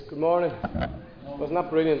Good morning. Wasn't that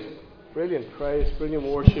brilliant? Brilliant praise, brilliant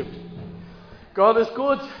worship. God is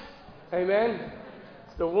good. Amen.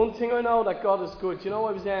 It's the one thing I know, that God is good. You know,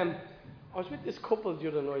 I was with this couple the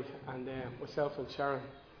other night, and myself and Sharon,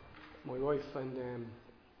 my wife, and there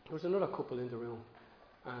was another couple in the room,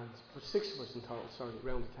 and there were 6 of us in total,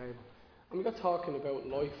 around the table. And we got talking about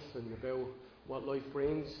life and about what life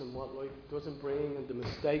brings and what life doesn't bring, and the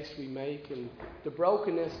mistakes we make and the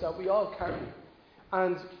brokenness that we all carry.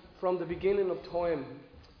 And from the beginning of time,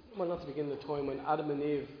 well, not the beginning of time, when Adam and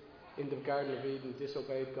Eve in the Garden of Eden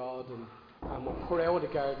disobeyed God and were put out of the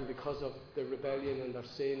garden because of their rebellion and their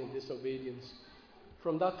sin and disobedience,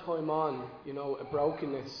 from that time on, you know, a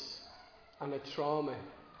brokenness and a trauma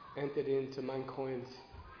entered into mankind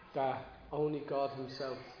that only God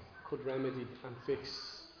himself could remedy and fix.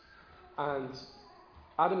 And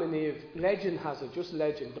Adam and Eve, legend has it, just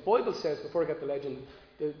legend. The Bible says, before I get the legend,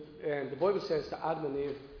 the Bible says that Adam and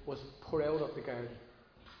Eve was put out of the garden.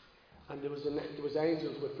 And there was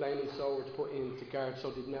angels with flaming swords put in to guard,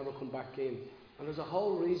 so they'd never come back in. And there's a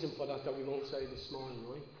whole reason for that we won't say this morning,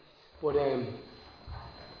 right?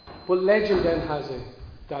 But legend then has it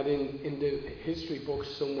that in the history books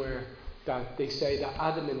somewhere, that they say that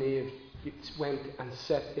Adam and Eve went and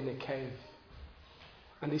sat in a cave.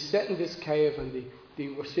 And they sat in this cave, and they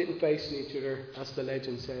were sitting facing each other, as the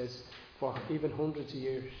legend says, for even hundreds of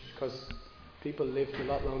years, because people lived a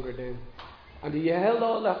lot longer then. And they held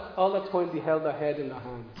all that time, they held their head in their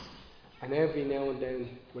hands. And every now and then,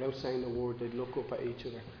 without saying a word, they'd look up at each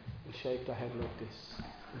other and shake their head like this,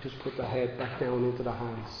 and just put their head back down into their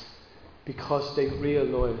hands, because they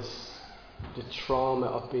realised the trauma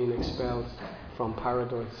of being expelled from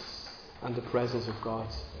paradise and the presence of God.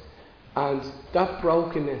 And that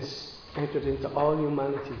brokenness entered into all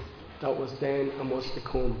humanity that was then and was to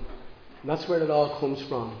come. And that's where it all comes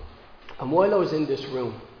from. And while I was in this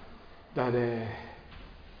room, and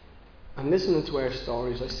listening to our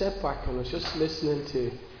stories, I sat back and I was just listening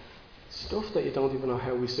to stuff that you don't even know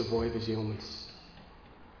how we survive as humans.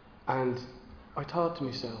 And I thought to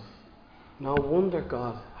myself, no wonder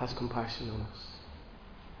God has compassion on us.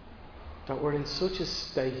 That we're in such a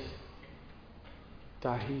state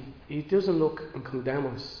that he doesn't look and condemn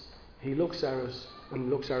us. He looks at us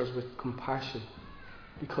and looks at us with compassion,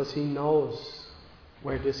 because he knows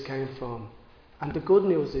where this came from. And the good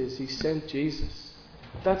news is he sent Jesus.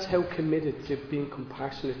 That's how committed to being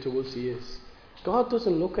compassionate to us he is. God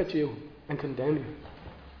doesn't look at you and condemn you.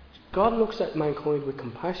 God looks at mankind with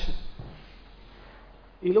compassion.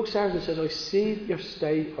 He looks at us and says, I see your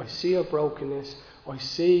state, I see your brokenness, I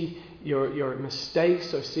see your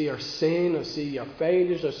mistakes, I see your sin, I see your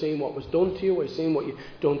failures, I see what was done to you, I see what you've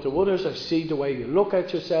done to others, I see the way you look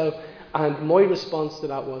at yourself. And my response to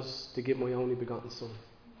that was to give my only begotten Son.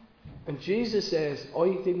 And Jesus says,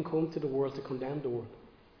 I didn't come to the world to condemn the world.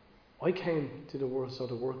 I came to the world so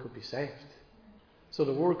the world could be saved. So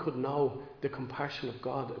the world could know the compassion of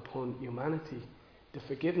God upon humanity, the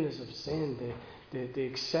forgiveness of sin, the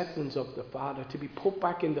acceptance of the Father, to be put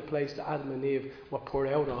back in the place that Adam and Eve were put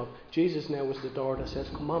out of. Jesus now is the door that says,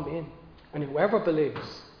 come on in. And whoever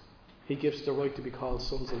believes, he gives the right to be called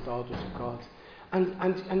sons and daughters of God. And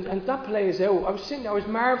that plays out. I was sitting there, I was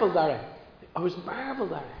marvelled at it.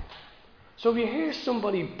 So if you hear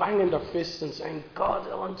somebody banging their fists and saying, God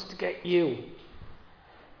wants to get you,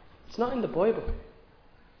 it's not in the Bible.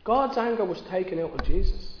 God's anger was taken out of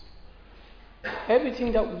Jesus.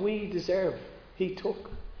 Everything that we deserve, he took.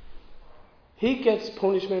 He gets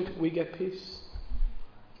punishment, we get peace.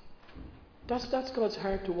 That's God's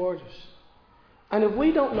heart towards us. And if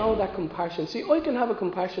we don't know that compassion, see, I can have a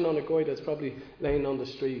compassion on a guy that's probably laying on the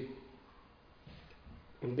street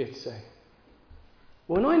in bits, say.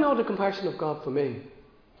 When I know the compassion of God for me,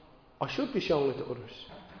 I should be showing it to others.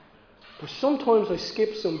 But sometimes I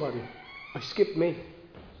skip somebody. I skip me.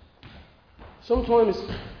 Sometimes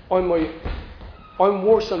I'm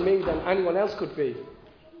worse on me than anyone else could be.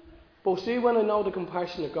 But see, when I know the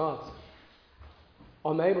compassion of God,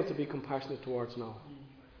 I'm able to be compassionate towards now.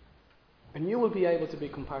 And you will be able to be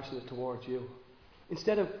compassionate towards you.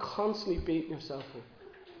 Instead of constantly beating yourself up,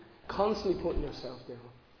 constantly putting yourself down,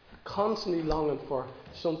 constantly longing for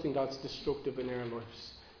something that's destructive in our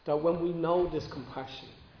lives. That when we know this compassion,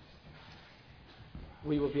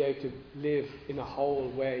 we will be able to live in a whole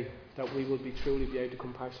way, that we will be truly be able to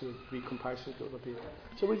be compassionate to other people.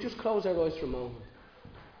 So we just close our eyes for a moment.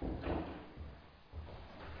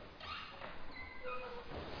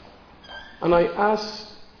 And I ask,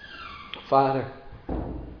 Father,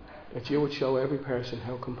 that you would show every person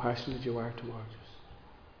how compassionate you are towards us.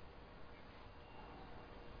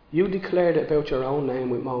 You declared about your own name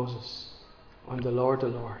with Moses. I'm the Lord,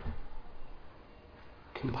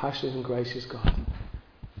 compassionate and gracious God,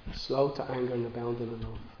 slow to anger and abounding in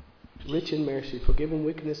love, rich in mercy, forgiving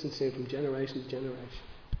wickedness and sin from generation to generation.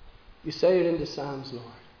 You say it in the Psalms, Lord.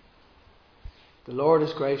 The Lord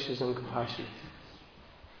is gracious and compassionate,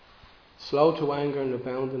 slow to anger and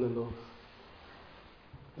abounding in love.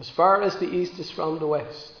 As far as the east is from the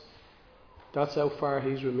west, that's how far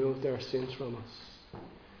he's removed our sins from us.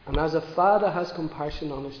 And as a father has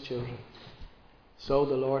compassion on his children, so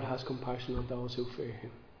the Lord has compassion on those who fear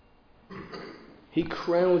him. He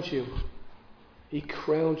crowns you. He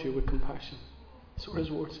crowns you with compassion. That's what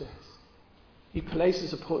his word says. He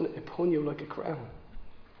places upon you like a crown.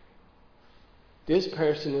 This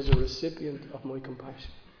person is a recipient of my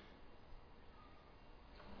compassion.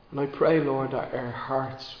 And I pray, Lord, that our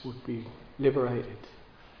hearts would be liberated.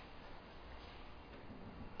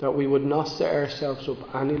 That we would not set ourselves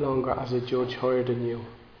up any longer as a judge higher than you.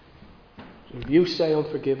 If you say I'm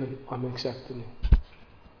forgiven, I'm accepting it.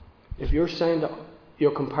 If you're saying that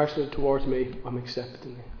you're compassionate towards me, I'm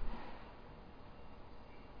accepting it.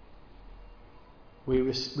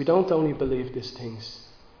 We don't only believe these things.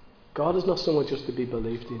 God is not someone just to be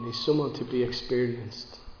believed in. He's someone to be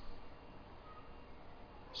experienced.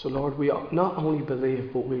 So Lord, we not only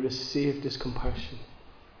believe, but we receive this compassion.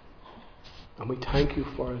 And we thank you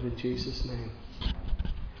for it in Jesus' name.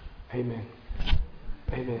 Amen.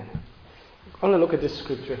 Amen. I'm going to look at this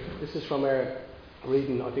scripture. This is from our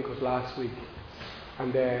reading, I think it was last week.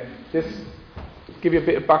 And this, give you a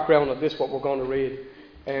bit of background on this, what we're going to read.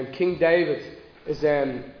 King David is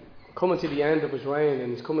coming to the end of his reign,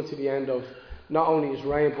 and he's coming to the end of not only his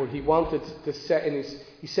reign, but he wanted to set in his,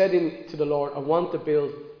 he said to the Lord, I want to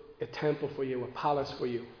build a temple for you, a palace for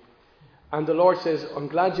you. And the Lord says, I'm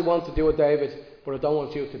glad you want to do it, David, but I don't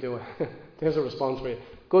want you to do it. There's a response for you.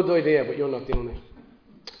 Good idea, but you're not doing it.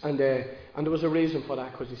 And there was a reason for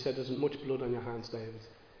that, because he said, there's much blood on your hands, David.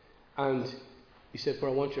 And he said, but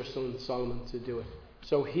I want your son Solomon to do it.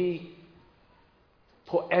 So he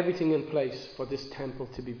put everything in place for this temple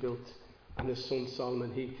to be built. And his son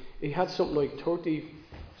Solomon, he had something like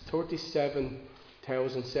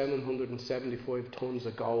 37,775 tons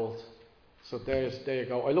of gold. So there you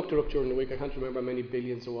go. I looked it up during the week. I can't remember how many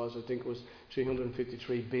billions it was. I think it was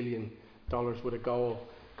 $353 billion worth of gold.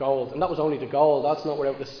 And that was only the gold. That's not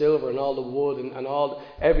without the silver and all the wood and all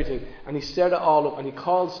everything. And he set it all up, and he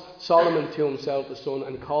calls Solomon to himself, the son,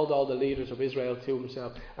 and he called all the leaders of Israel to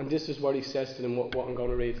himself. And this is what he says to them, what I'm going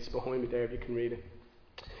to read. It's behind me there if you can read it.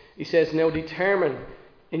 He says, now determine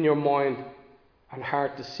in your mind and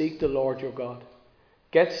heart to seek the Lord your God.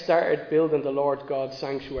 Get started building the Lord God's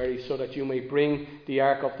sanctuary, so that you may bring the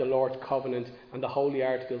ark of the Lord's covenant and the holy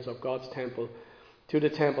articles of God's temple to the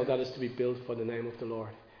temple that is to be built for the name of the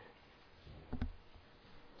Lord.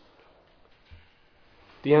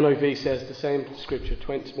 The NIV says the same scripture,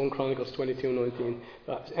 1 Chronicles 22:19.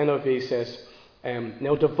 NIV says,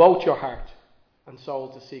 now devote your heart and soul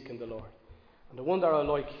to seeking the Lord. And the one that I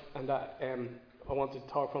like and that I want to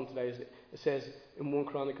talk from today is it says in 1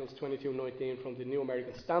 Chronicles 22:19 from the New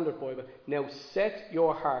American Standard Bible, now set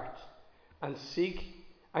your heart and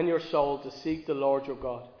your soul to seek the Lord your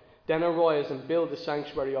God. Then arise and build the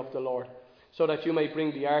sanctuary of the Lord, so that you may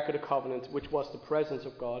bring the ark of the covenant, which was the presence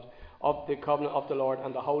of God, of the covenant of the Lord,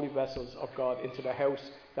 and the holy vessels of God into the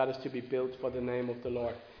house that is to be built for the name of the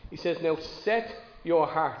Lord. He says, now set your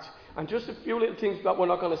heart. And just a few little things that we're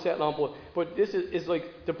not going to settle on, but this is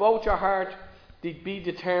like, devote your heart, be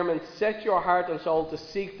determined, set your heart and soul to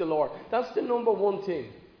seek the Lord. That's the number one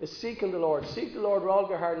thing, is seeking the Lord. Seek the Lord with all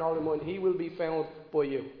your heart and all your mind. He will be found by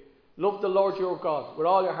you. Love the Lord your God with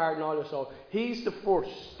all your heart and all your soul. He's the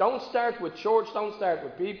first. Don't start with church. Don't start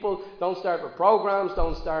with people. Don't start with programs.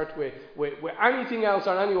 Don't start with anything else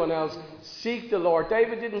or anyone else. Seek the Lord.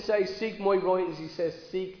 David didn't say seek my writings. He says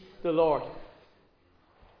seek the Lord.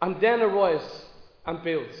 And then arise and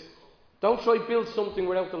build. Don't try to build something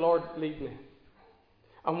without the Lord leading it.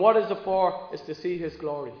 And what is it for? It's to see his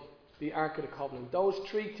glory. The Ark of the Covenant. Those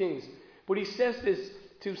three things. But he says this,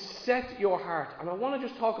 to set your heart. And I want to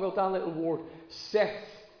just talk about that little word, set.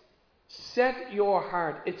 Set your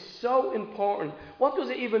heart. It's so important. What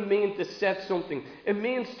does it even mean to set something? It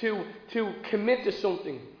means to commit to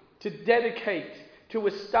something, to dedicate, to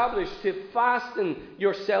establish, to fasten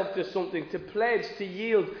yourself to something, to pledge, to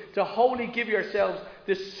yield, to wholly give yourselves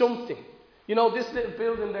to something. You know, this little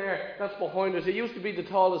building there that's behind us, it used to be the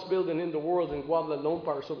tallest building in the world in Kuala Lumpur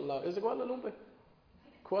or something like that. Is it Kuala Lumpur?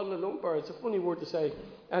 Kuala Lumpur, it's a funny word to say.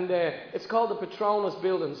 And it's called the Petronas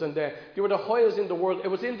buildings, and they were the highest in the world. It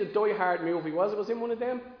was in the Die Hard movie, was it? Was it in one of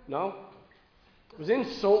them? No. It was in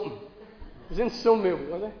something. It was in some movie,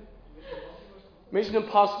 was it? Mission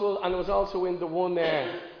Impossible, and it was also in the one,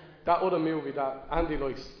 that other movie that Andy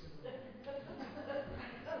likes.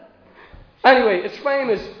 Anyway, it's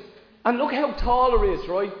famous. And look how tall it is,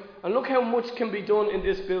 right? And look how much can be done in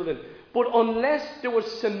this building. But unless there was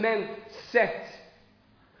cement set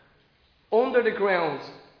under the ground,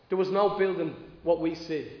 there was no building what we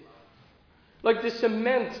see. Like the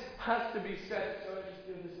cement has to be set. So I just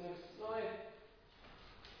do this next slide.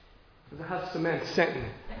 Because it has cement set in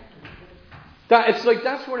it. It's like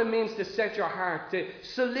that's what it means to set your heart, to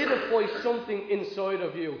solidify something inside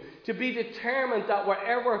of you, to be determined that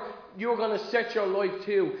wherever you're going to set your life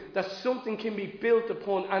to, that something can be built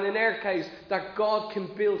upon, and in our case, that God can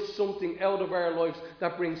build something out of our lives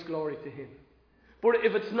that brings glory to Him. But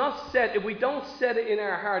if it's not set, if we don't set it in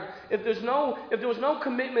our heart, if there was no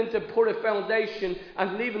commitment to put a foundation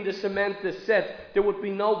and leaving the cement to set, there would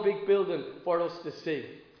be no big building for us to see.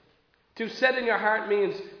 To set in your heart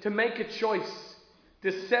means to make a choice,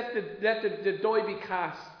 to set let the die be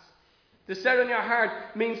cast. To set in your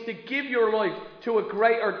heart means to give your life to a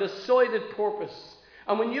greater decided purpose.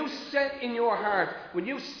 And when you set in your heart, when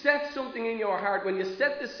you set something in your heart, when you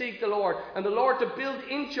set to seek the Lord, and the Lord to build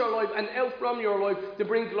into your life and out from your life to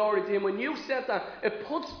bring glory to Him, when you set that, it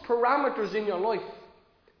puts parameters in your life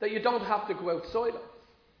that you don't have to go outside of.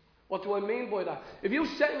 What do I mean by that? If you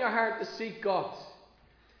set in your heart to seek God,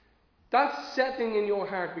 that setting in your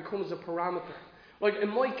heart becomes a parameter. Like in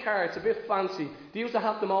my car, it's a bit fancy. They used to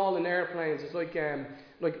have them all in airplanes. It's like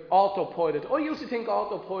autopilot. I used to think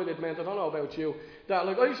autopilot meant, I don't know about you, that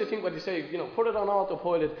I used to think when they say, put it on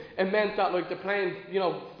autopilot, it meant that the plane,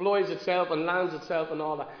 flies itself and lands itself and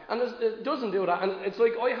all that. And it doesn't do that. And it's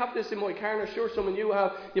like I have this in my car, and I'm sure some of you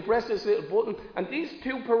have. You press this little button, and these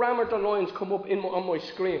two parameter lines come up on my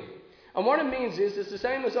screen. And what it means is, it's the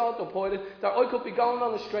same as autopilot, that I could be going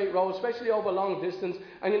on a straight road, especially over long distance,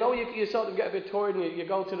 and you sort of get a bit tired and you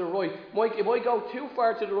go to the right. If I go too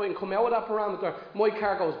far to the right and come out of that parameter, my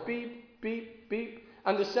car goes beep, beep, beep.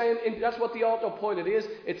 And the same, that's what the autopilot is.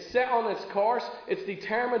 It's set on its course, it's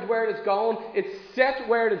determined where it's going, it's set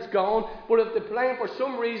where it's going, but if the plane for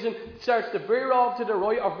some reason starts to veer off to the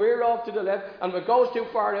right or veer off to the left, and if it goes too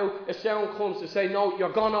far out, a sound comes to say, no,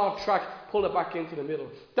 you're gone off track, pull it back into the middle.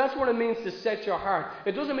 That's what it means to set your heart.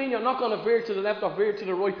 It doesn't mean you're not going to veer to the left or veer to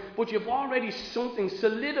the right, but you've already something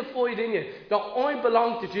solidified in you that I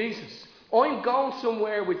belong to Jesus. I'm going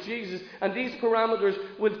somewhere with Jesus, and these parameters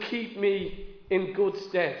will keep me in good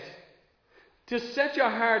stead. To set your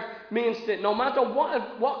heart means that no matter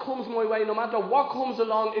what comes my way, no matter what comes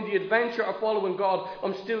along in the adventure of following God,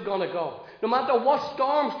 I'm still going to go. No matter what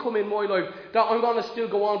storms come in my life, that I'm going to still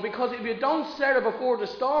go on. Because if you don't set it before the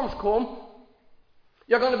storms come,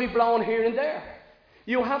 you're going to be blown here and there.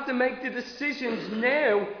 You have to make the decisions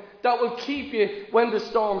now that will keep you when the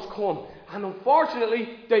storms come. And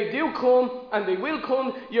unfortunately, they do come, and they will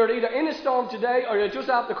come. You're either in a storm today, or you're just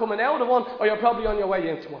after coming out of one, or you're probably on your way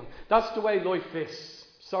into one. That's the way life is.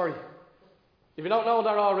 Sorry. If you don't know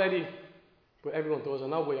that already, but everyone does, I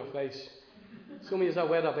know by your face. Some of you are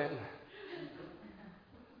weather betting.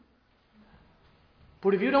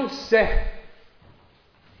 But if you don't set,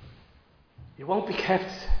 you won't be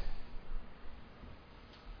kept.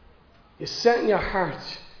 You set in your heart.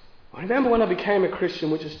 I remember when I became a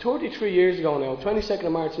Christian, which is 33 years ago now, 22nd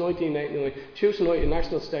of March 1989, Tuesday night at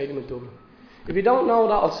National Stadium in Dublin. If you don't know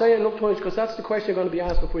that, I'll say it enough times, because that's the question you're going to be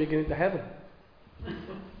asked before you get into heaven.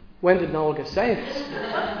 When did Noel get saved?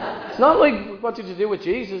 It's not like, what did you do with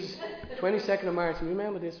Jesus? 22nd of March,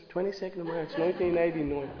 remember this, 22nd of March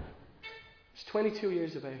 1989. I was 22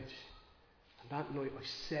 years of age. And that night I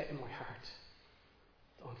set in my heart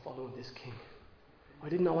that I'm following this King. I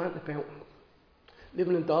didn't know anything about him.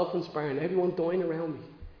 Living in Dolphin's Barn, everyone dying around me.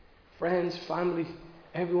 Friends, family,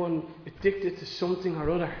 everyone addicted to something or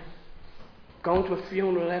other. Going to a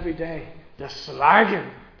funeral every day. The slagging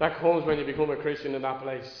that comes when you become a Christian in that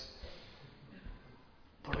place.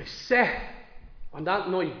 But I said, on that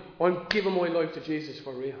night, I'm giving my life to Jesus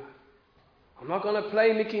for real. I'm not going to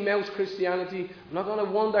play Mickey Mouse Christianity. I'm not going to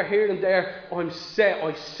wander here and there. I'm set.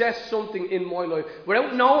 I set something in my life.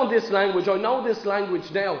 Without knowing this language, I know this language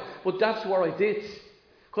now, but that's what I did.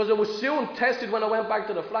 Because I was soon tested when I went back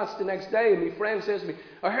to the flats the next day, and my friend says to me,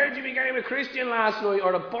 I heard you became a Christian last night,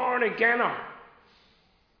 or a born-againer.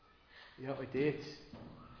 Yeah, I did.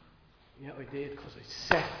 Yeah, I did, because I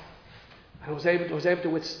set. And I was able to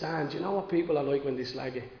withstand. You know what people are like when they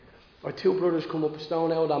slag you? Or two brothers come up,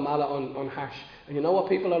 stone out on mallet on hash. And you know what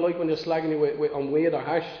people are like when they're slagging you on weed or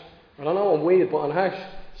hash? I don't know on weed, but on hash.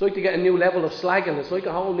 It's like to get a new level of slagging. It's like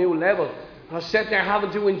a whole new level. And I sat there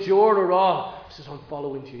having to endure it all. I says, I'm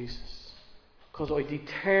following Jesus. Because I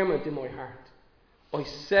determined in my heart I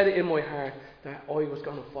set it in my heart that I was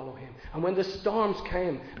going to follow him. And when the storms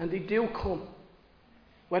came, and they do come,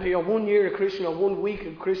 whether you're 1 year a Christian or 1 week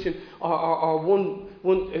a Christian or one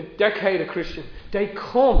decade a Christian, they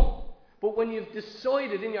come. But when you've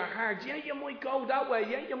decided in your heart, yeah, you might go that way,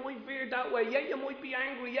 yeah, you might veer that way, yeah, you might be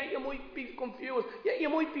angry, yeah, you might be confused, yeah, you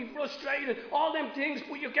might be frustrated, all them things,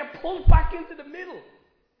 but you get pulled back into the middle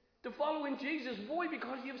to following Jesus. Why?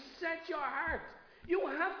 Because you've set your heart. You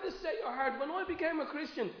have to set your heart. When I became a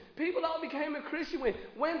Christian, people that I became a Christian with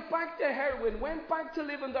went back to heroin, went back to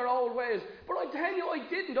living their old ways. But I tell you, I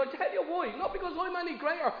didn't. I tell you why. Not because I'm any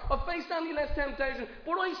greater or faced any less temptation,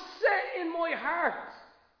 but I set in my heart,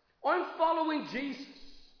 I'm following Jesus.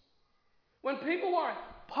 When people were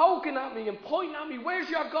poking at me and pointing at me,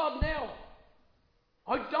 where's your God now?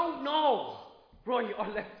 I don't know, right or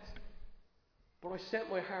left. But I set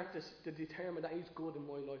my heart to determine that he's good in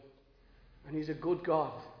my life. And he's a good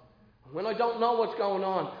God. And when I don't know what's going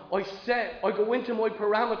on, I go into my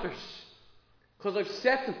parameters. Because I've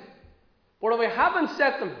set them. But if I haven't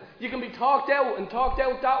set them, you can be talked out and talked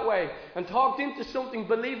out that way. And talked into something,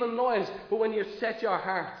 believing lies. But when you set your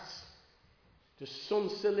hearts, there's some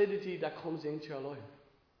solidity that comes into your life.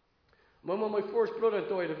 When my first brother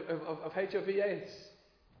died of HIV/AIDS,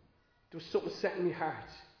 there was something set in my heart.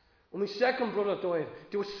 When my second brother died,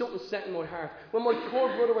 there was something set in my heart. When my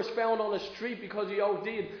third brother was found on the street because he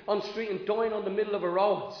OD'd on the street and dying on the middle of a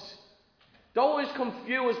road, though I was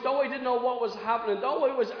confused, though I didn't know what was happening, though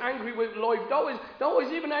I was angry with life, though I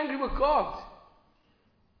was even angry with God,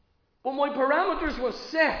 but my parameters were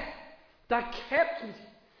set that kept me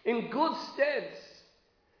in good stead.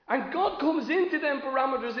 And God comes into them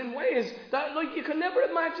parameters in ways that you can never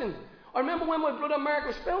imagine. I remember when my brother Mark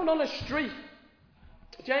was found on a street,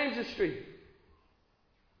 James's Street.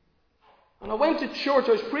 And I went to church.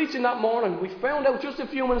 I was preaching that morning. We found out just a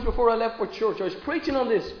few minutes before I left for church. I was preaching on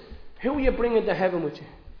this. Who are you bringing to heaven with you?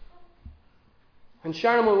 And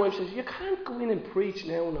Sharon, my wife, says, you can't go in and preach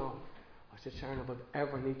now, no. I said, Sharon, if I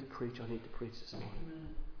ever need to preach, I need to preach this morning.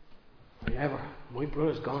 If I ever. My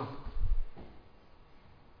brother's gone.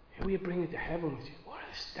 Who are you bringing to heaven with you? What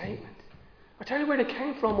a statement. I tell you where they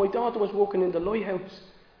came from. My daughter was working in the lighthouse.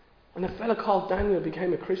 And a fella called Daniel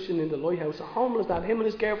became a Christian in the lighthouse. A homeless lad, him and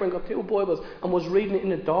his girlfriend got 2 Bibles and was reading it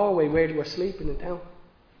in the doorway where they were sleeping in town.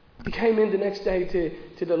 He came in the next day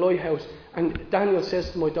to the lighthouse, and Daniel says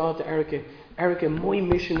to my daughter Erica, my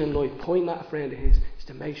mission in life, pointing at a friend of his, is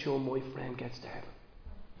to make sure my friend gets to heaven.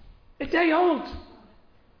 A day old.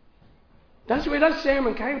 That's where that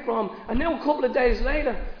sermon came from. And now a couple of days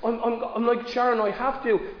later, I'm like, Sharon, I have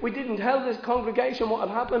to. We didn't tell this congregation what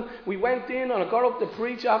had happened. We went in and I got up to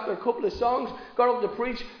preach after a couple of songs, got up to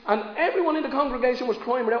preach, and everyone in the congregation was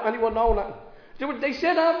crying without anyone knowing that. They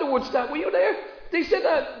said afterwards that, were you there? They said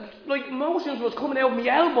that motions was coming out of my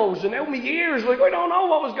elbows and out of my ears. I don't know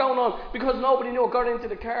what was going on, because nobody knew. I got into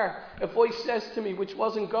the car. A voice says to me, which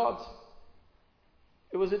wasn't God.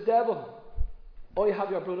 It was a devil. I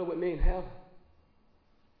have your brother with me in hell.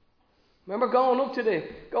 Remember going up to the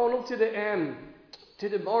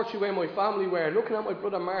mortuary where my family were, looking at my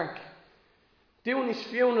brother Mark, doing his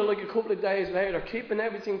funeral a couple of days later, keeping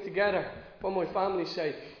everything together for my family's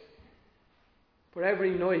sake. But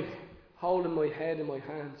every night, holding my head in my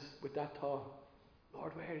hands with that thought,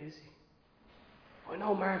 Lord, where is he? I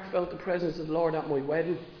know Mark felt the presence of the Lord at my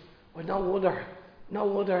wedding, but no other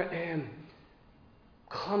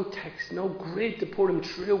context, no grid to put him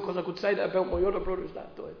through, because I could say that about my other brothers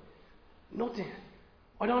that died. Nothing.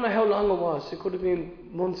 I don't know how long it was. It could have been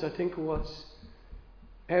months, I think it was.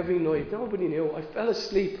 Every night. Nobody knew. I fell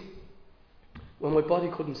asleep when my body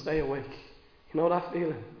couldn't stay awake. You know that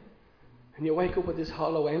feeling? And you wake up with this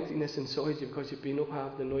hollow emptiness inside you because you've been up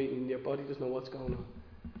half the night and your body doesn't know what's going on.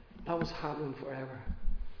 That was happening forever.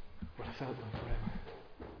 What I felt like forever.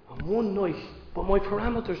 And one night, but my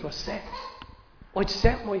parameters were set. I'd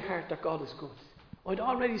set my heart that God is good. I'd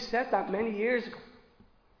already said that many years ago.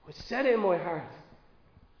 I said it in my heart.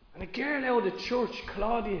 And a girl out of the church,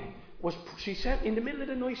 Claudia, she sent, in the middle of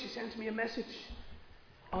the night, she sent me a message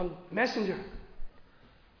on Messenger.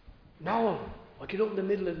 Noel, I get up in the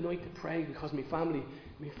middle of the night to pray because my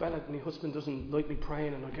husband doesn't like me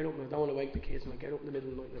praying, and I get up and I don't want to wake the kids, and I get up in the middle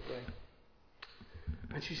of the night and I pray.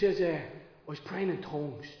 And she says, I was praying in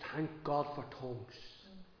tongues. Thank God for tongues.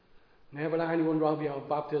 Never let anyone rob you of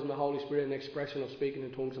baptism of the Holy Spirit and expression of speaking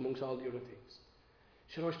in tongues amongst all the other things.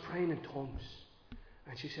 She said, I was praying in tongues.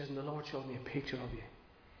 And she says, and the Lord showed me a picture of you.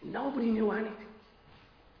 Nobody knew anything.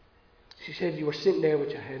 She said, you were sitting there with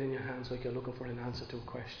your head in your hands like you're looking for an answer to a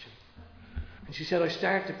question. And she said, I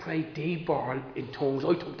started to pray deeper in tongues.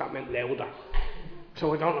 I thought that meant louder.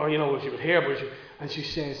 So I don't know, if she was here, And she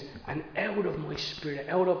says, and out of my spirit,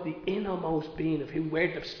 out of the innermost being of him,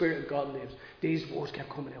 where the Spirit of God lives, these words kept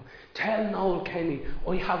coming out. Tell Noel Kenny,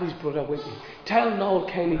 I have his brother with me. Tell Noel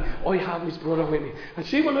Kenny, I have his brother with me. And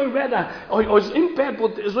see, when I read that, I was in bed,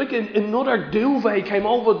 but it was like another duvet came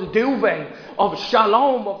over the duvet of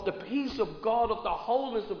shalom, of the peace of God, of the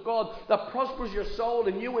wholeness of God that prospers your soul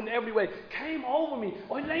and you in every way, came over me.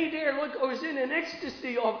 I lay there like I was in an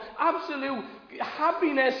ecstasy of absolute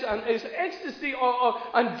happiness and ecstasy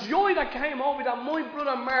and joy that came over that my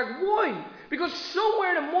brother Mark. Why? Because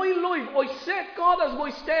somewhere in my life I set God as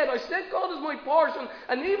my stead, I set God as my portion,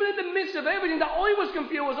 and even in the midst of everything that I was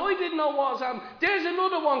confused, I didn't know what was happening, there's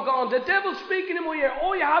another one gone, the devil's speaking in my ear,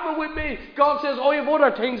 oh, you have it with me. God says, I have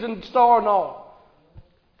other things in store now.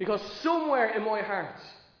 Because somewhere in my heart,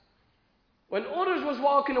 when others was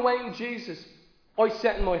walking away from Jesus, I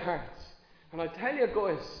set in my heart. And I tell you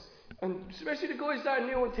guys, and especially the guys that are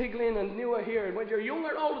new and tiggling and newer here, and when you're young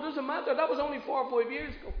or old, it doesn't matter. That was only 4 or 5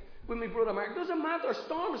 years ago with my brother Mark. It doesn't matter.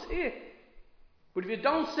 Storms hit. But if you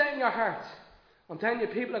don't set in your heart, I'm telling you,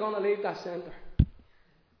 people are going to leave that centre.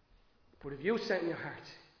 But if you set in your heart,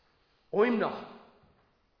 I'm not.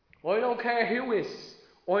 I don't care who is.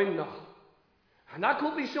 I'm not. And that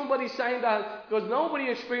could be somebody saying that because nobody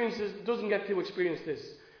doesn't get to experience this.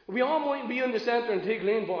 We all might be in the centre and take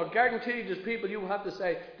lean, but I guarantee you there's people you have to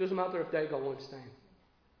say, it doesn't matter if they go, I'm staying.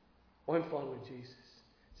 I'm following Jesus.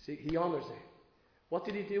 See, he honours it. What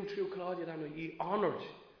did he do through Claudia that night? He honoured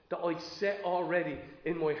that I'd set already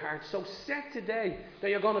in my heart. So set today that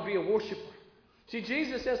you're going to be a worshipper. See,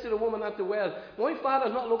 Jesus says to the woman at the well, my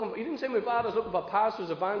Father's not looking for, he didn't say my Father's looking for pastors,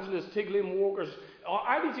 evangelists, tiggling workers, or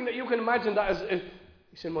anything that you can imagine that is.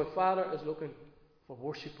 He said, my Father is looking for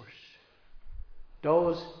worshippers.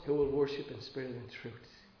 Those who will worship in spirit and truth.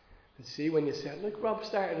 And see, when you said, look, Rob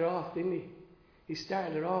started it off, didn't he? He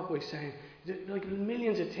started it off by saying, like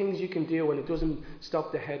millions of things you can do and it doesn't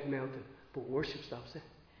stop the head melting, but worship stops it.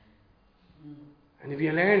 And if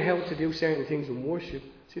you learn how to do certain things in worship,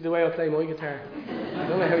 see the way I play my guitar. I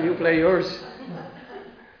don't know how you play yours.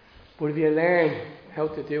 But if you learn how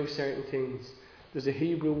to do certain things, there's a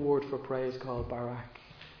Hebrew word for praise called barak.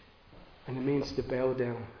 And it means to bow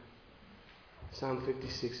down. Psalm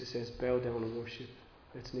 56, it says, bow down and worship.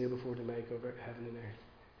 Let's kneel before the maker of heaven and earth.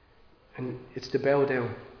 And it's to bow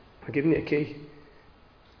down. I'm giving you a key.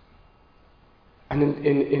 And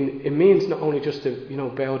it means not only just to,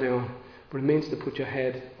 bow down, but it means to put your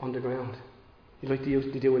head on the ground. You like they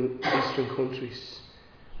used to do in Eastern countries.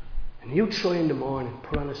 And you try in the morning,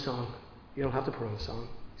 put on a song. You don't have to put on a song.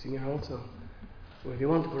 Sing your own song. But if you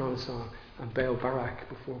want to put on a song and bow barak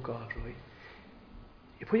before God, right?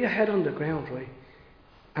 You put your head on the ground, right?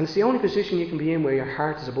 And it's the only position you can be in where your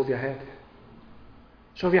heart is above your head.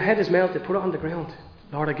 So if your head is melted, put it on the ground.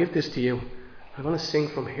 Lord, I give this to you. I'm going to sing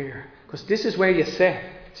from here. Because this is where you set.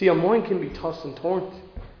 See, your mind can be tossed and turned.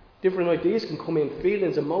 Different ideas can come in.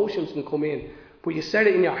 Feelings, emotions can come in. But you set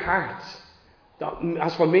it in your heart. That,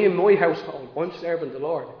 as for me and my household, I'm serving the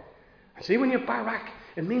Lord. And see, when you barak,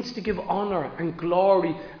 it means to give honour and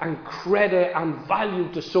glory and credit and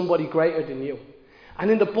value to somebody greater than you. And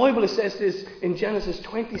in the Bible it says this in Genesis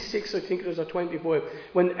 26, I think it is, or 25.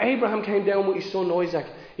 When Abraham came down with his son Isaac,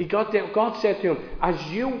 he got down, God said to him, as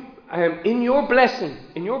you, in your blessing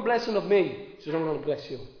of me, he says, I'm going to bless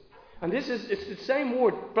you. And it's the same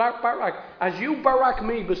word, barak. As you barak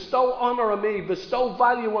me, bestow honour on me, bestow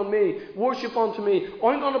value on me, worship unto me,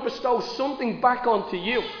 I'm going to bestow something back onto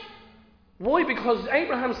you. Why? Because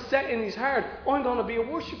Abraham set in his heart, I'm going to be a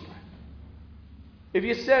worshipper. If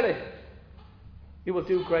you said it, you will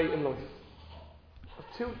do great in life.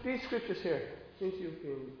 These scriptures here, since you've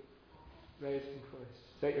been raised in Christ,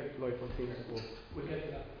 set your life on things above. We'll get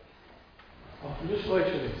to that. I'm just going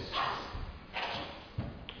through this.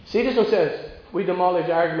 See, this one says, we demolish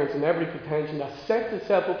arguments and every pretension that sets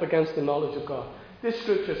itself up against the knowledge of God. This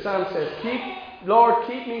scripture, Psalm says, Lord,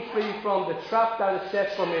 keep me free from the trap that is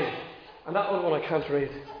set for me. And that other one I can't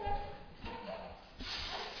read.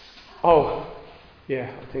 Oh,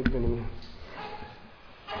 yeah, I think in a minute.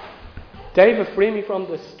 David, free me from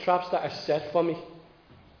the traps that are set for me.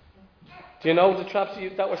 Do you know the traps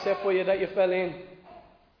that were set for you that you fell in?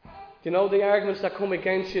 Do you know the arguments that come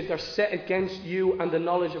against you? They're set against you and the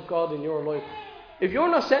knowledge of God in your life. If you're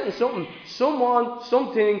not setting something,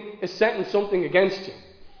 something is setting something against you.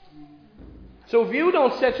 So if you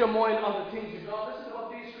don't set your mind on the things of God, listen to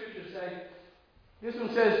what these scriptures say. This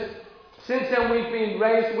one says, since then we've been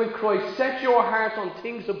raised with Christ, set your heart on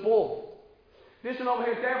things above. Listen over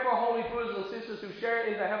here, therefore, holy brothers and sisters who share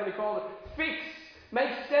in the heavenly calling, make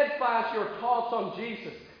steadfast your thoughts on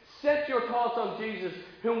Jesus. Set your thoughts on Jesus,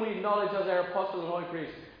 whom we acknowledge as our apostle and high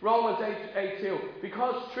priest. Romans 8:2.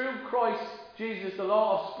 Because through Christ Jesus, the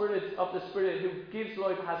law of the Spirit who gives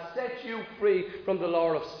life has set you free from the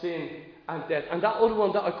law of sin and death. And that other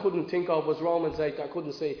one that I couldn't think of was Romans 8. I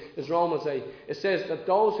couldn't see. It's Romans 8. It says that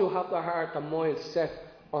those who have their heart and mind set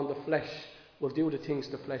on the flesh will do the things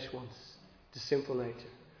the flesh wants, the sinful nature.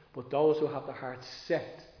 But those who have their heart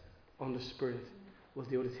set on the Spirit will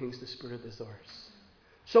do the things the Spirit desires.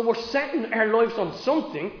 So we're setting our lives on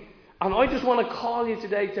something, and I just want to call you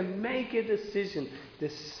today to make a decision to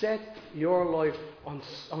set your life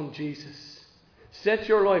on Jesus. Set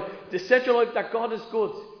your life that God is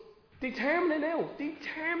good. Determine it now.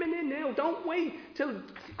 Determine it now. Don't wait till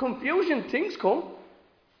confusion things come.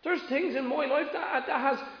 There's things in my life that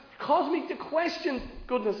has caused me to question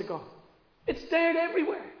goodness of God. It's there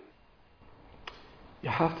everywhere. You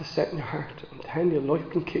have to set in your heart. I'm telling you, life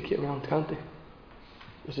can kick you around, can't it?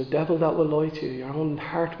 There's a devil that will lie to you. Your own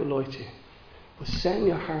heart will lie to you. But set in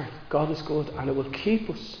your heart, God is good, and it will keep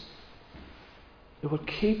us. It will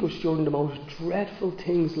keep us during the most dreadful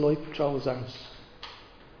things life throws at us.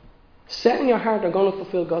 Set in your heart, I'm going to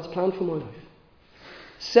fulfill God's plan for my life.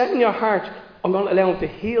 Set in your heart, I'm going to allow Him to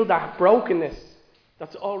heal that brokenness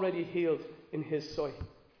that's already healed in His sight.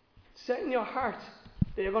 Set in your heart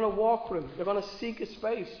that you're going to walk with Him. You're going to seek His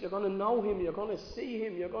face. You're going to know Him. You're going to see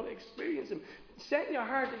Him. You're going to experience Him. Set in your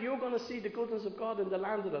heart that you're going to see the goodness of God in the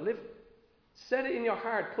land of the living. Set it in your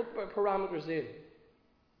heart. Put parameters in.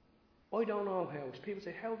 I don't know how. People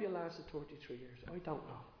say, how have you lasted 33 years? I don't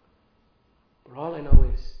know. But all I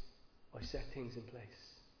know is I set things in place.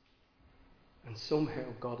 And somehow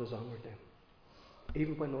God has honoured them.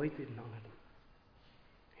 Even when I didn't honour them.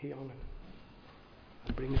 He honoured them.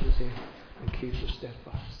 And brings us in and keeps us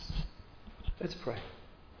steadfast. Let's pray.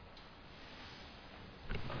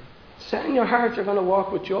 Set in your heart you're going to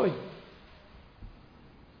walk with joy.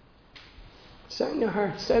 Set in your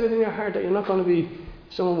heart. Set it in your heart that you're not going to be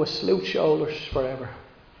someone with slouch shoulders forever.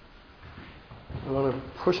 I'm going to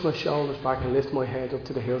push my shoulders back and lift my head up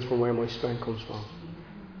to the hills from where my strength comes from.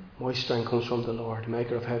 My strength comes from the Lord,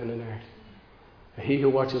 maker of heaven and earth. He who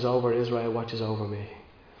watches over Israel watches over me.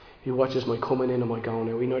 He watches my coming in and my going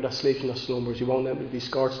out. He neither sleeps nor slumbers. He won't let me be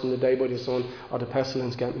scorched in the day by the sun, or the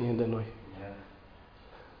pestilence get me in the night. Yeah.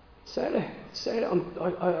 Say it.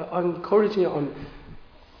 I'm encouraging you.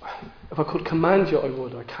 If I could command you, I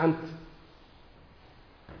would. I can't.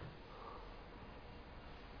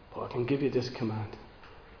 But I can give you this command.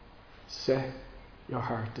 Set your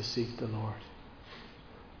heart to seek the Lord.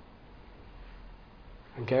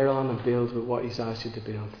 And get on and build with what He's asked you to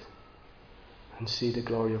build. And see the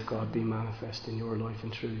glory of God be manifest in your life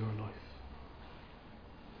and through your life.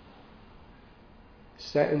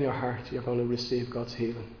 Set in your heart you're going to receive God's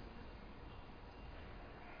healing.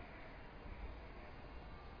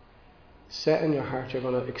 Set in your heart you're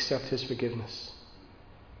going to accept His forgiveness.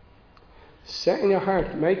 Set in your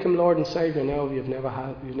heart, make Him Lord and Saviour now if you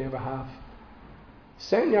never have.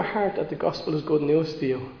 Set in your heart that the gospel is good news to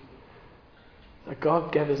you. That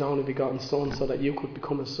God gave His only begotten Son so that you could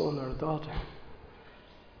become a son or a daughter.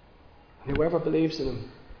 And whoever believes in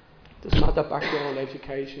Him, doesn't matter background,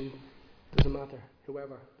 education, doesn't matter.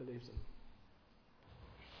 Whoever believes in Him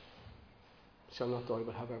shall not die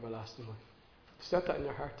but have everlasting life. Set that in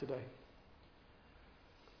your heart today.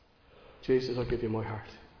 Jesus, I give you my heart.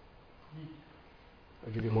 I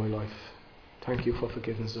give you my life. Thank you for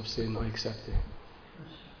forgiveness of sin. I accept it.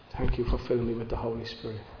 Thank you for filling me with the Holy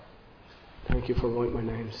Spirit. Thank you for writing my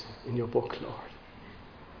names in your book, Lord.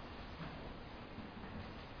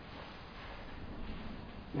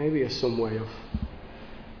 Maybe it's some way of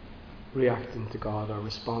reacting to God or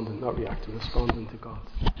responding to God.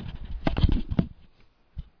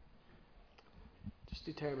 Just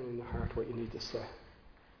determine in the heart what you need to say.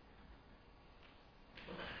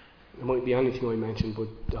 It might be anything I mentioned, but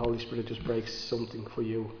the Holy Spirit just breaks something for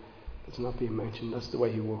you that's not being mentioned. That's the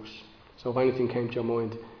way He works. So if anything came to your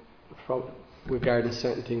mind regarding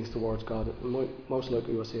setting things towards God, it most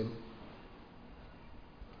likely was Him.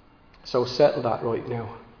 So settle that right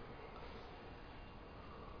now.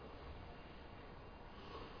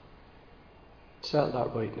 Settle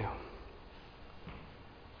that right now.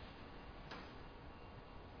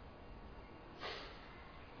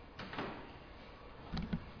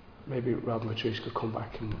 Maybe Rob and Patrice could come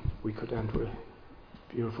back and we could end with a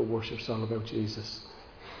beautiful worship song about Jesus.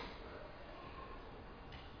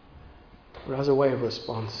 But as a way of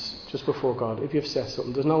response, just before God, if you've said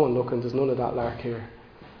something, there's no one looking, there's none of that lark here.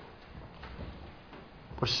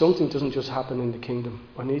 But something doesn't just happen in the kingdom.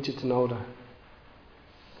 I need you to know that.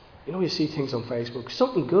 You know, you see things on Facebook.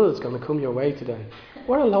 Something good's going to come your way today.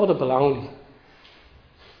 What a load of baloney.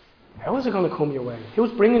 How is it going to come your way?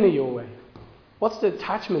 Who's bringing it your way? What's the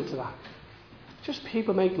attachment to that? Just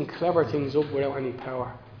people making clever things up without any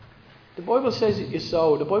power. The Bible says you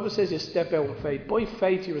sow. The Bible says you step out in faith. By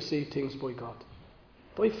faith you receive things by God.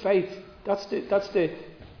 By faith, that's the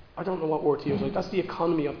I don't know what word to use. Like, that's the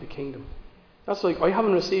economy of the kingdom. That's like, I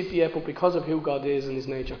haven't received it yet, but because of who God is and His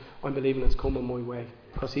nature, I'm believing it's coming my way.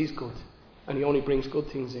 Because He's good. And He only brings good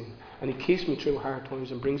things in. And He keeps me through hard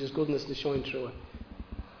times and brings His goodness to shine through it.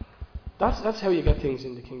 That's how you get things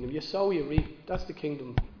in the kingdom. You sow, you reap. That's the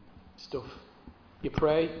kingdom stuff. You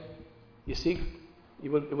pray, you seek, it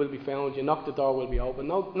will be found. You knock, the door will be open.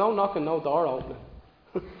 No knocking, no door opening.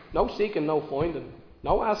 No seeking, no finding.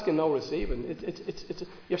 No asking, no receiving.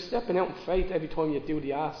 You're stepping out in faith every time you do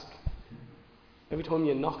the ask. Every time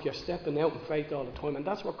you knock, you're stepping out in faith all the time. And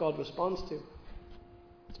that's what God responds to.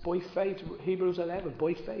 It's by faith. Hebrews 11.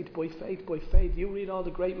 By faith, by faith, by faith. You read all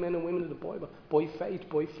the great men and women of the Bible. By faith,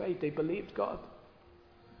 by faith. They believed God.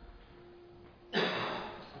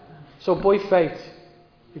 So by faith,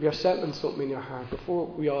 if you're settling something in your heart, before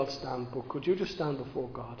we all stand, but could you just stand before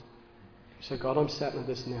God? You say, God, I'm settling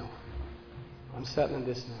this now. I'm settling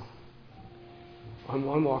this now.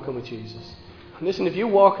 I'm walking with Jesus. And listen, if you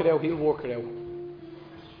walk it out, He'll work it out.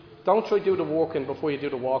 Don't try to do the walking before you do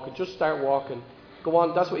the walking. Just start walking. Go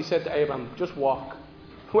on. That's what He said to Abraham. Just walk.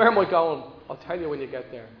 Where am I going? I'll tell you when you get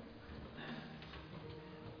there.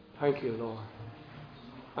 Thank you, Lord.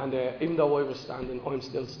 And even though I was standing, I'm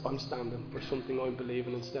standing for something I'm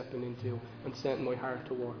believing and stepping into and setting my heart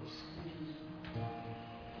towards.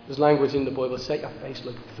 There's language in the Bible, set your face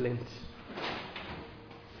like flint.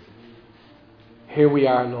 Here we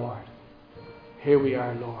are, Lord. Here we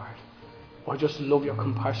are, Lord. I just love your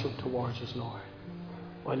compassion towards us, Lord.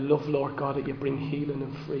 I love, Lord God, that you bring healing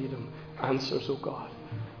and freedom, answers, oh God.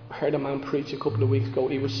 I heard a man preach a couple of weeks ago.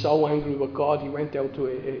 He was so angry with God, he went out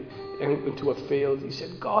into a field. He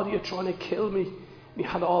said, God, you're trying to kill me. And he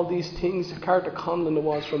had all these things. Carter Conlon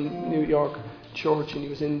was from New York Church, and he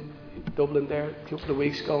was in Dublin there a couple of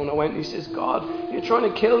weeks ago. And I went and he says, God, you're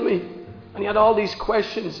trying to kill me. And he had all these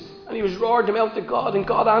questions. And he was roaring them out to God, and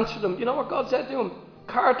God answered him. You know what God said to him?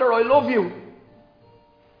 Carter, I love you.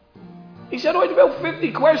 He said, I had about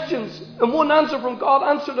 50 questions, and one answer from God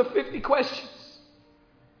answered the 50 questions.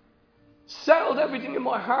 Settled everything in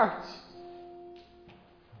my heart.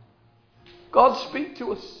 God, speak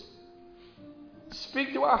to us.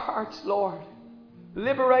 Speak to our hearts, Lord.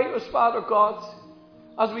 Liberate us, Father God,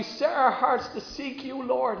 as we set our hearts to seek you,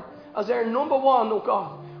 Lord, as our number one, oh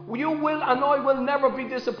God. You will and I will never be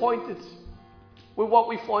disappointed with what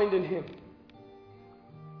we find in Him.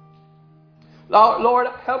 Lord,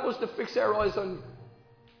 help us to fix our eyes on you.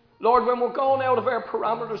 Lord, when we're going out of our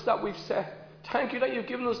parameters that we've set, thank you that you've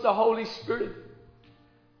given us the Holy Spirit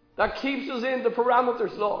that keeps us in the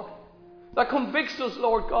parameters, Lord. That convicts us,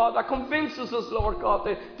 Lord God. That convinces us, Lord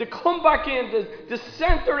God, to come back in, to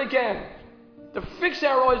center again, to fix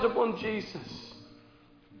our eyes upon Jesus.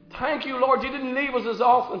 Thank you, Lord, you didn't leave us as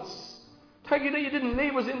orphans. Thank you that you didn't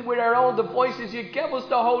leave us in with our own devices. You gave us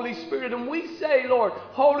the Holy Spirit. And we say, Lord,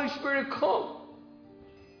 Holy Spirit, come.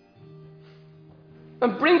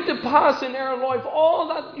 And bring to pass in our life all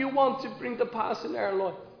that you want to bring to pass in our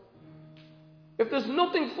life. If there's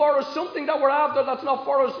nothing for us, something that we're after that's not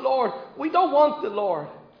for us, Lord, we don't want it, Lord.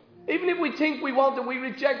 Even if we think we want it, we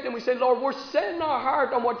reject it and we say, Lord, we're setting our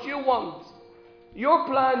heart on what you want. Your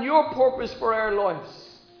plan, your purpose for our lives.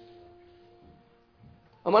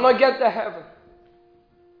 And when I get to heaven,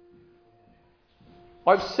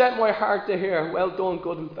 I've set my heart to hear, well done,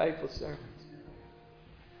 good and faithful servant.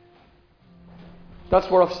 That's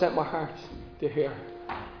where I've set my heart to hear.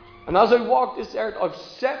 And as I walk this earth, I've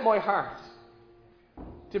set my heart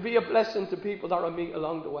to be a blessing to people that I meet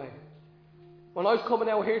along the way. When I was coming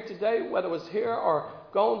out here today, whether it was here or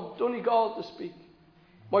going Donegal to speak,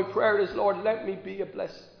 my prayer is, Lord, let me be a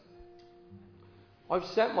blessing. I've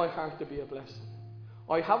set my heart to be a blessing.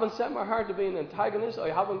 I haven't set my heart to be an antagonist. I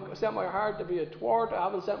haven't set my heart to be a thwart. I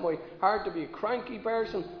haven't set my heart to be a cranky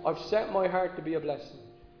person. I've set my heart to be a blessing.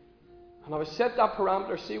 And I've set that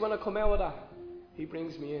parameter. See, when I come out of that, He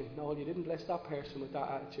brings me in. No, you didn't bless that person with that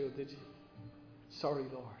attitude, did you? Sorry,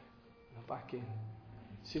 Lord. And I'm back in.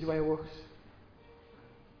 See the way it works?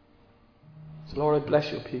 So, Lord, I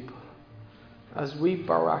bless your people. As we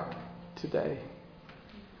barak today,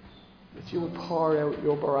 that you would pour out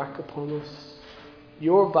your barak upon us.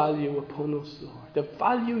 Your value upon us, Lord. The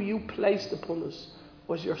value you placed upon us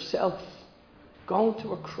was yourself going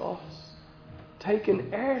to a cross,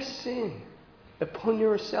 taking our sin, upon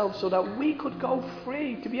yourself so that we could go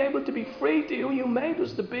free, to be able to be free to who you made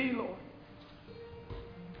us to be, Lord.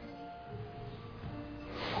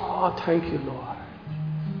 Oh, thank you, Lord.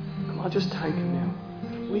 Come on, just thank Him now.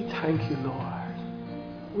 We thank you, Lord.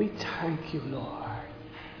 We thank you, Lord.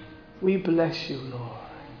 We bless you, Lord.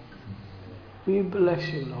 We bless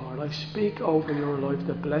you, Lord. I speak over your life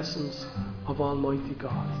the blessings of Almighty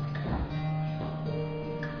God.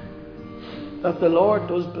 That the Lord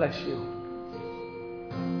does bless you.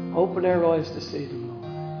 Open our eyes to see them, Lord.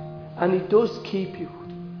 And He does keep you.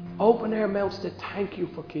 Open our mouths to thank you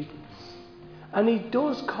for keeping us. And He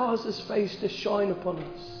does cause His face to shine upon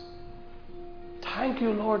us. Thank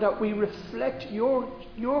you, Lord, that we reflect your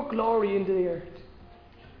glory into the earth.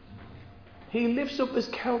 He lifts up His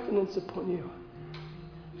countenance upon you.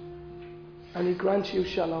 And He grants you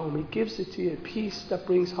shalom. He gives it to you, peace that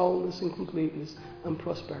brings wholeness and completeness and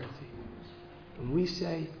prosperity. And we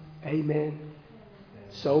say, Amen.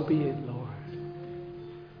 So be it, Lord.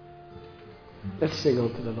 Let's sing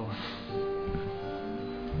unto the Lord.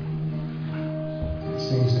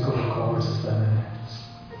 Sings a couple of choruses then.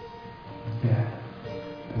 Yeah.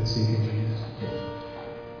 Let's sing it, Jesus.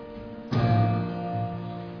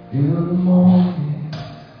 In the morning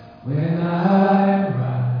when I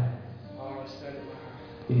rise,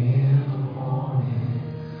 in the morning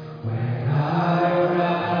when I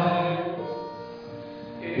rise,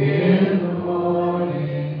 in the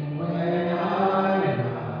morning when I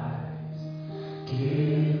rise,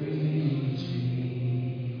 give me Jesus.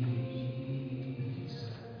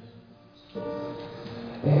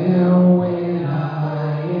 And when I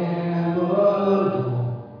am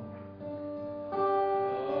alone,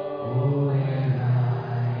 oh, when I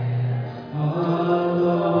am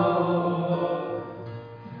alone,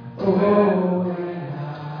 oh, when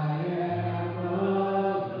I am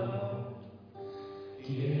alone,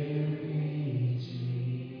 give me Jesus.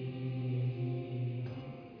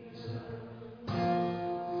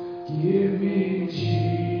 Give me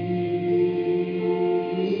Jesus.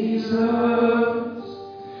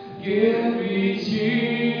 Give me Jesus.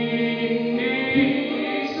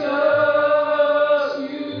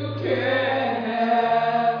 You can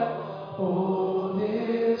have all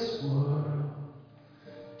this world.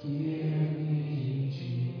 Give me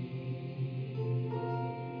Jesus.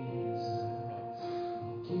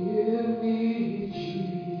 Give me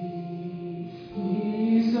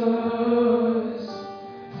Jesus.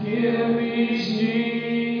 Give me Jesus.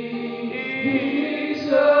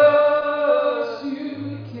 You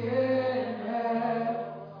can have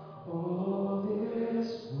all this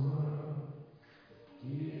world.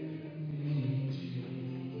 Give me Jesus.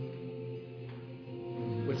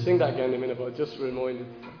 We'll sing that again in a minute, but I'm just reminded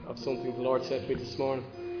of something the Lord said to me this morning.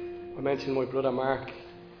 I mentioned my brother Mark,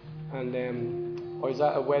 and I was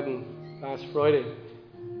at a wedding last Friday,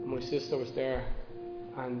 and my sister was there,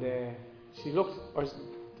 and she looked,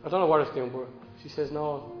 I don't know what I was doing, but she says,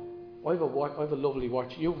 no, I have a lovely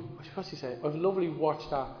watch. What's she say? I have a lovely watch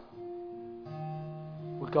that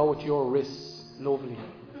would go with your wrists. Lovely.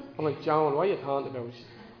 I'm like, John, what are you talking about?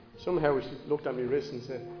 Somehow she looked at my wrist and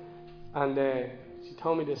said, and she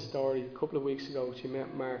told me this story a couple of weeks ago. She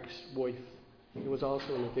met Mark's wife, who was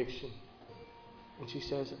also in addiction. And she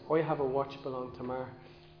says, I have a watch belonging to Mark.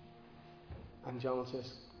 And John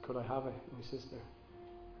says, could I have it, my sister?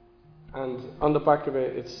 And on the back of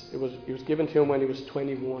it, it was given to him when he was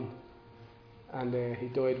 21. And he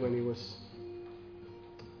died when he was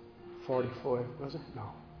 45, was it?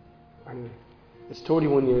 No. Anyway, it's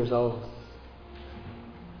 31 years old.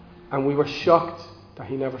 And we were shocked that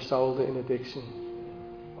he never sold it in addiction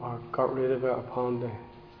or got rid of it or pawned it.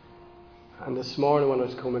 And this morning when I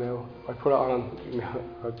was coming out, I put it on,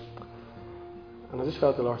 and I just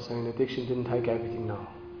felt the Lord saying, addiction didn't take everything now.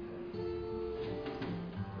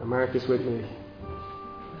 And Mark is with me.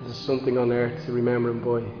 There's something on earth to remember him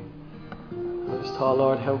by. I just thought,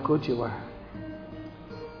 Lord, how good you are.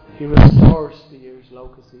 He restores the year's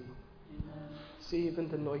locusts. See, even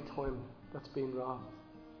the night time that's been robbed,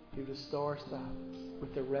 He restores that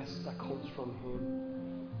with the rest that comes from Him.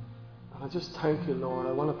 And I just thank you, Lord.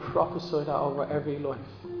 I want to prophesy that over every life.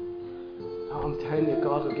 I'm telling you,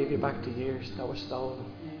 God will give you back the years that were stolen.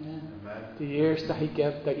 The years that you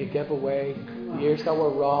gave away, the years that were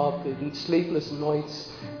robbed, the sleepless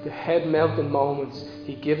nights, the head-melting moments,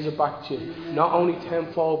 He gives it back to you. Not only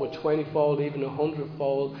tenfold, but 20-fold, even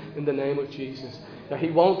 100-fold in the name of Jesus. That He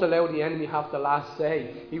won't allow the enemy have the last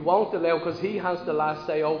say. He won't allow, because He has the last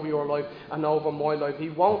say over your life and over my life. He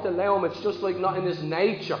won't allow Him. It's just like not in His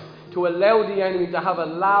nature. to allow the enemy to have a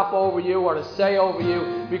laugh over you or to say over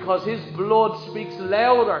you, because his blood speaks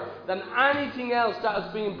louder than anything else that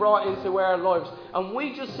has been brought into our lives. And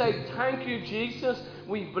we just say, thank you, Jesus.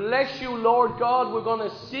 We bless you, Lord God. We're going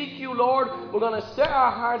to seek you, Lord. We're going to set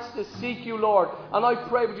our hearts to seek you, Lord. And I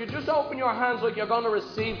pray, would you just open your hands like you're going to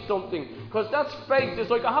receive something? Because that's faith. It's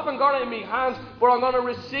like I haven't got it in my hands, but I'm going to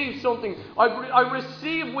receive something.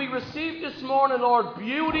 We received this morning, Lord,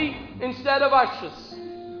 beauty instead of ashes.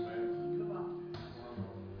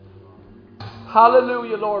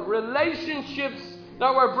 Hallelujah, Lord. Relationships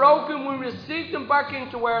that were broken, we receive them back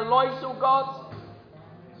into our lives, oh God.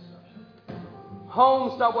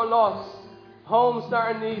 Homes that were lost, homes that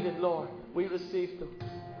are needed, Lord, we receive them.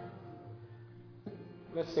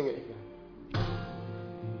 Let's sing it again.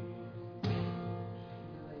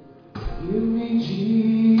 Give me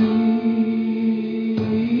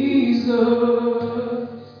Jesus.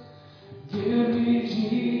 Give me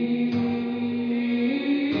Jesus.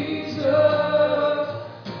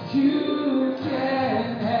 You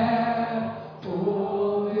can have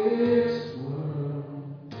all this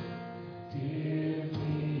world. Give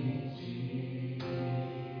me Jesus.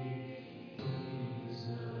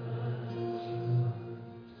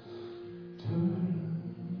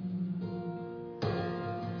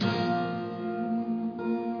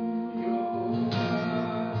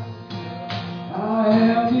 I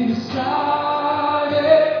have decided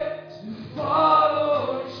to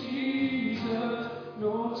follow Jesus.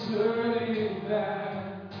 No turning back.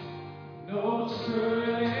 No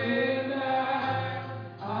turning back.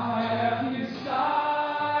 I have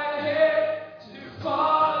decided to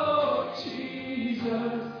follow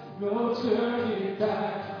Jesus. No turning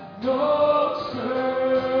back. No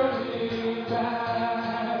turning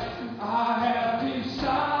back. I have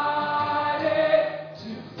decided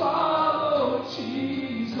to follow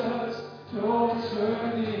Jesus. No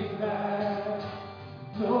turning back.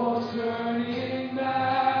 No turning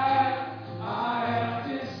back. I have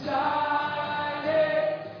decided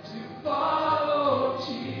to follow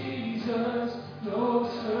Jesus. No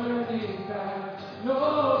turning back. No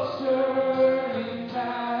turning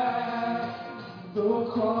back. The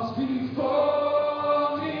cross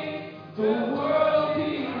before me, the world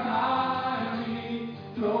behind me.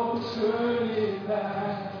 No turning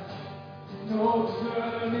back. No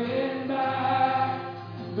turning back.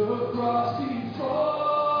 The cross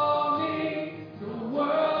before me, the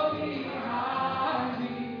world behind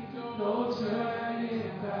me. No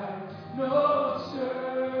turning back. No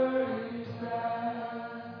turning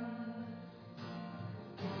back.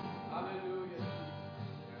 Hallelujah.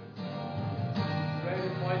 Great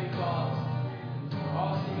and mighty God.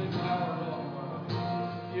 Awesome in power, Lord.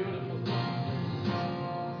 Beautiful.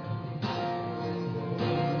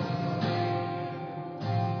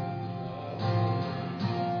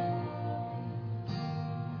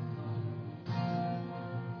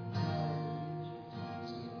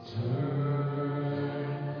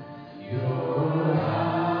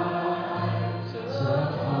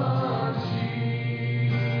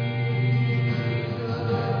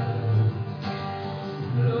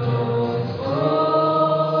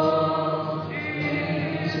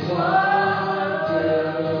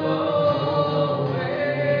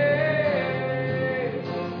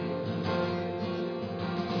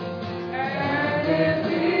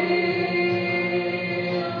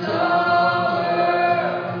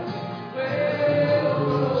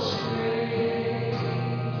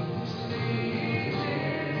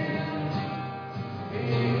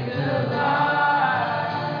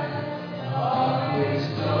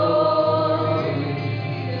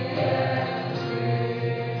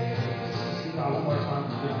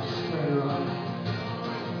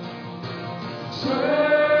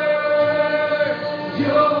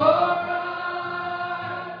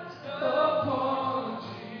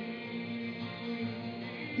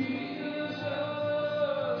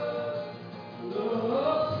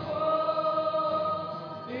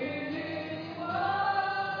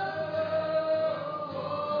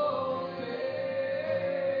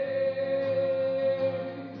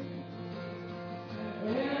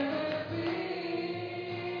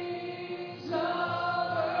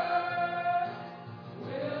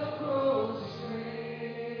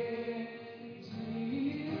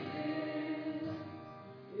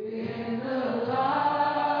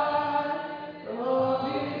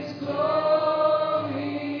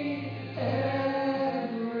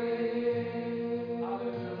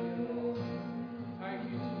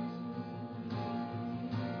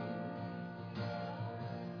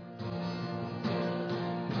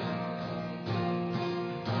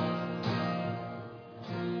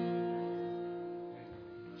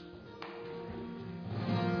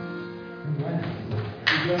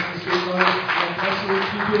 rest of this life. God bless you and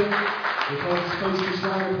keep you. May God's face to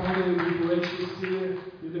shine upon you and be gracious to you.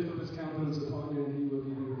 We lift up his countenance upon you and he will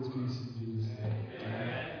give you his peace in Jesus' name.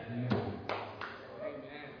 Amen.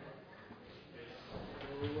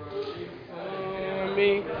 For me,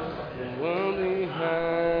 the one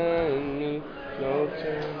behind me, no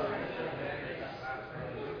turn.